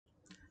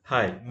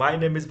Hi, my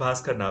name is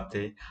Bhaskar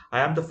Napte. I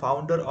am the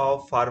founder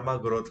of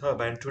Pharma Growth Hub,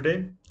 and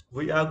today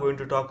we are going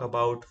to talk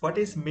about what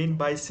is meant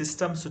by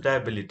system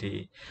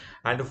suitability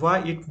and why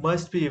it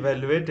must be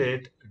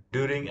evaluated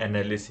during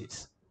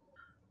analysis.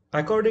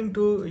 According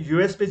to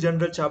USP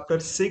General Chapter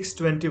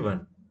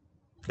 621,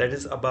 that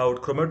is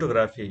about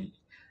chromatography,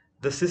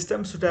 the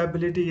system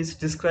suitability is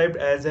described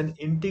as an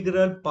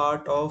integral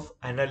part of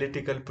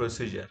analytical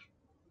procedure.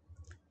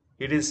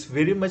 It is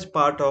very much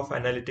part of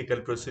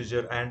analytical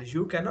procedure, and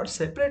you cannot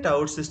separate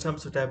out system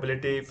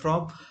suitability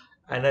from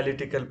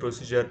analytical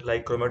procedure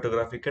like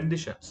chromatography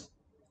conditions.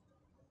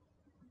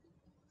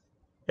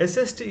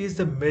 SST is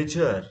the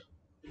measure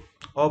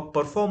of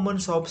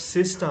performance of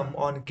system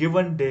on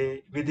given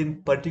day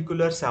within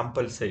particular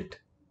sample set.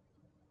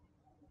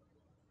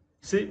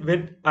 See,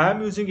 when I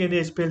am using any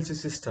HPLC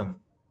system,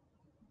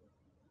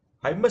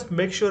 I must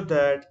make sure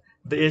that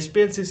the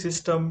HPLC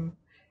system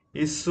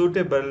is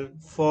suitable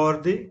for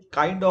the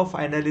kind of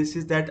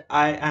analysis that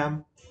I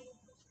am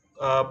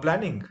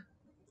planning.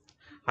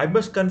 I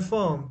must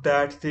confirm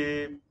that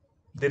the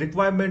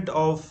requirement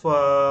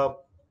of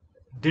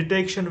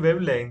detection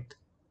wavelength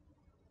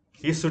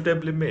is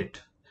suitably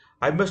met.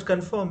 I must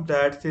confirm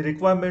that the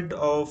requirement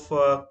of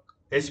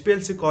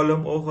HPLC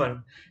column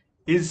oven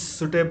is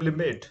suitably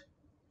met.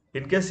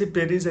 In case if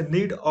there is a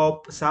need of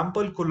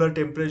sample cooler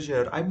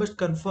temperature, I must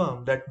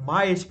confirm that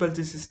my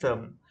HPLC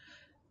system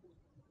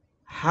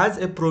has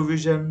a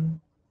provision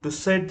to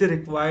set the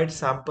required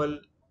sample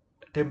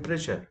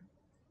temperature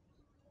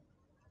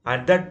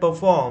and that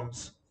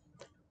performs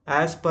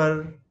as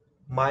per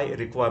my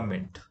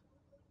requirement.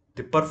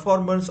 The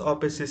performance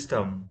of a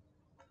system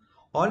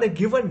on a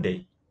given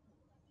day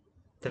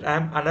that I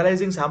am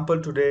analyzing sample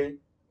today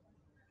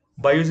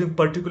by using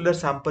particular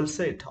sample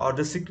set or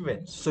the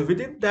sequence. So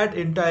within that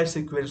entire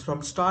sequence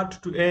from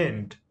start to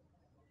end,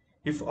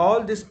 if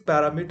all these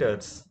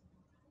parameters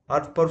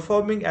are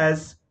performing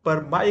as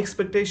per my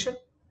expectation,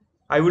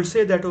 I will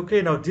say that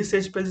okay, now this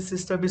HPLC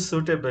system is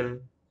suitable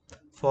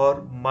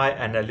for my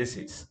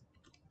analysis.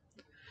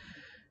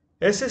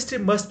 SST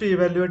must be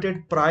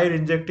evaluated prior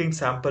injecting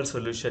sample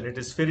solution. It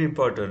is very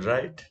important,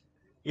 right?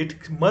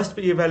 It must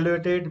be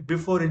evaluated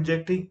before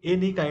injecting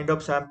any kind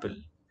of sample.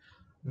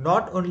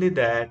 Not only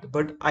that,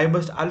 but I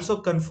must also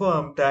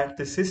confirm that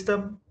the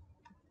system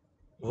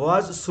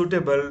was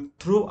suitable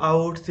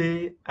throughout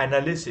the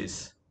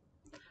analysis,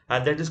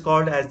 and that is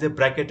called as the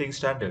bracketing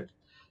standard.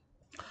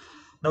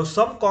 Now,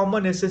 some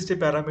common SST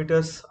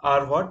parameters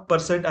are what?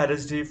 Percent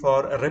RSD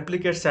for a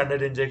replicate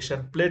standard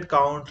injection, plate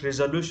count,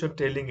 resolution,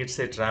 tailing,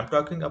 etc. I'm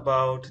talking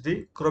about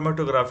the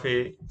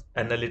chromatography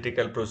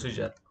analytical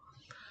procedure.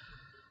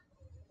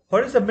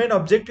 What is the main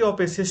objective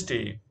of SST?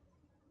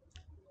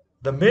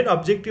 The main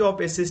objective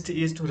of SST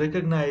is to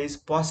recognize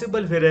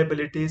possible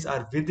variabilities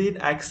are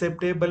within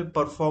acceptable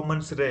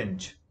performance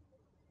range.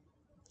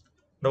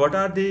 Now, what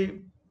are the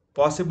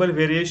possible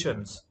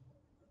variations?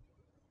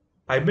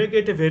 I may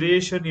get a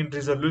variation in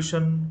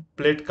resolution,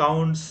 plate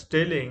counts,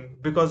 tailing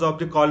because of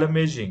the column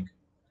aging.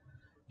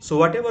 So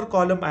whatever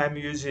column I am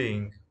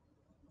using,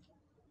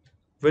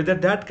 whether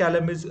that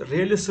column is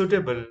really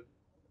suitable,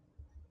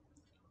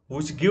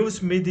 which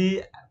gives me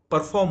the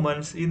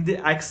performance in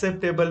the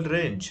acceptable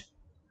range.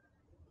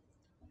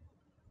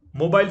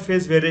 Mobile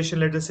phase variation,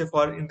 let us say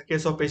for in the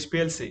case of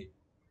HPLC,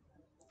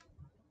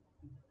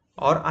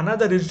 or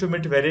another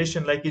instrument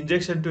variation like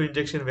injection to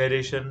injection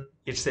variation,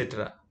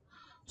 etc.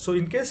 So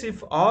in case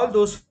if all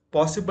those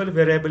possible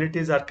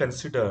variabilities are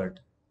considered,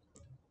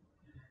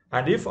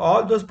 and if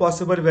all those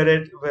possible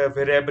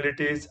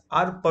variabilities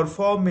are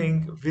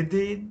performing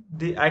within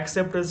the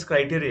acceptance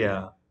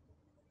criteria,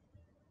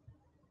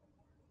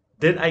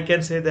 then I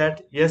can say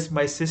that yes,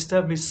 my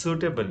system is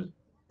suitable.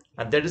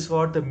 And that is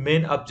what the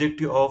main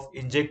objective of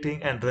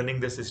injecting and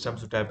running the system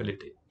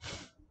suitability.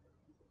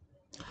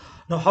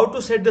 Now, how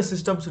to set the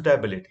system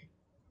suitability?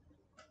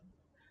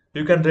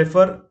 You can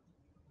refer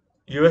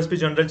USP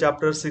General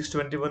Chapter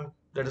 621,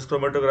 that is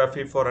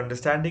chromatography, for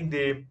understanding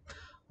the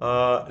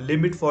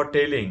limit for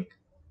tailing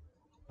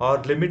or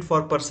limit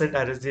for percent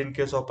RSD in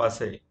case of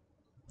assay.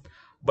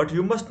 But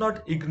you must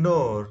not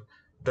ignore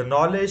the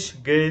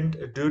knowledge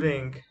gained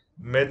during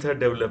method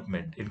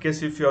development. In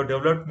case if you have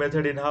developed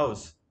method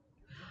in-house,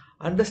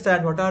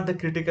 understand what are the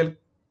critical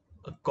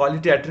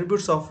quality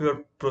attributes of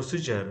your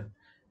procedure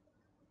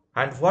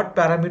and what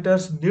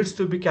parameters needs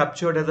to be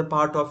captured as a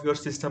part of your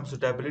system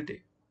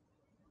suitability.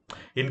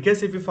 In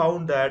case if you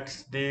found that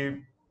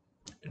the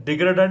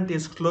degradant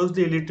is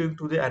closely related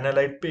to the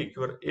analyte peak,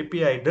 your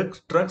API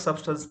drug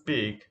substance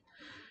peak,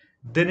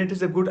 then it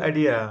is a good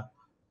idea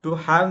to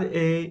have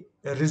a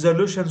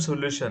resolution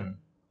solution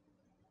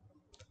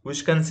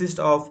which consists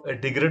of a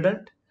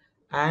degradant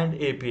and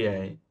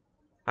API,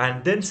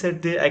 and then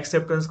set the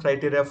acceptance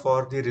criteria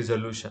for the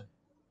resolution.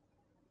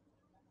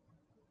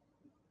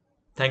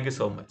 Thank you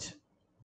so much.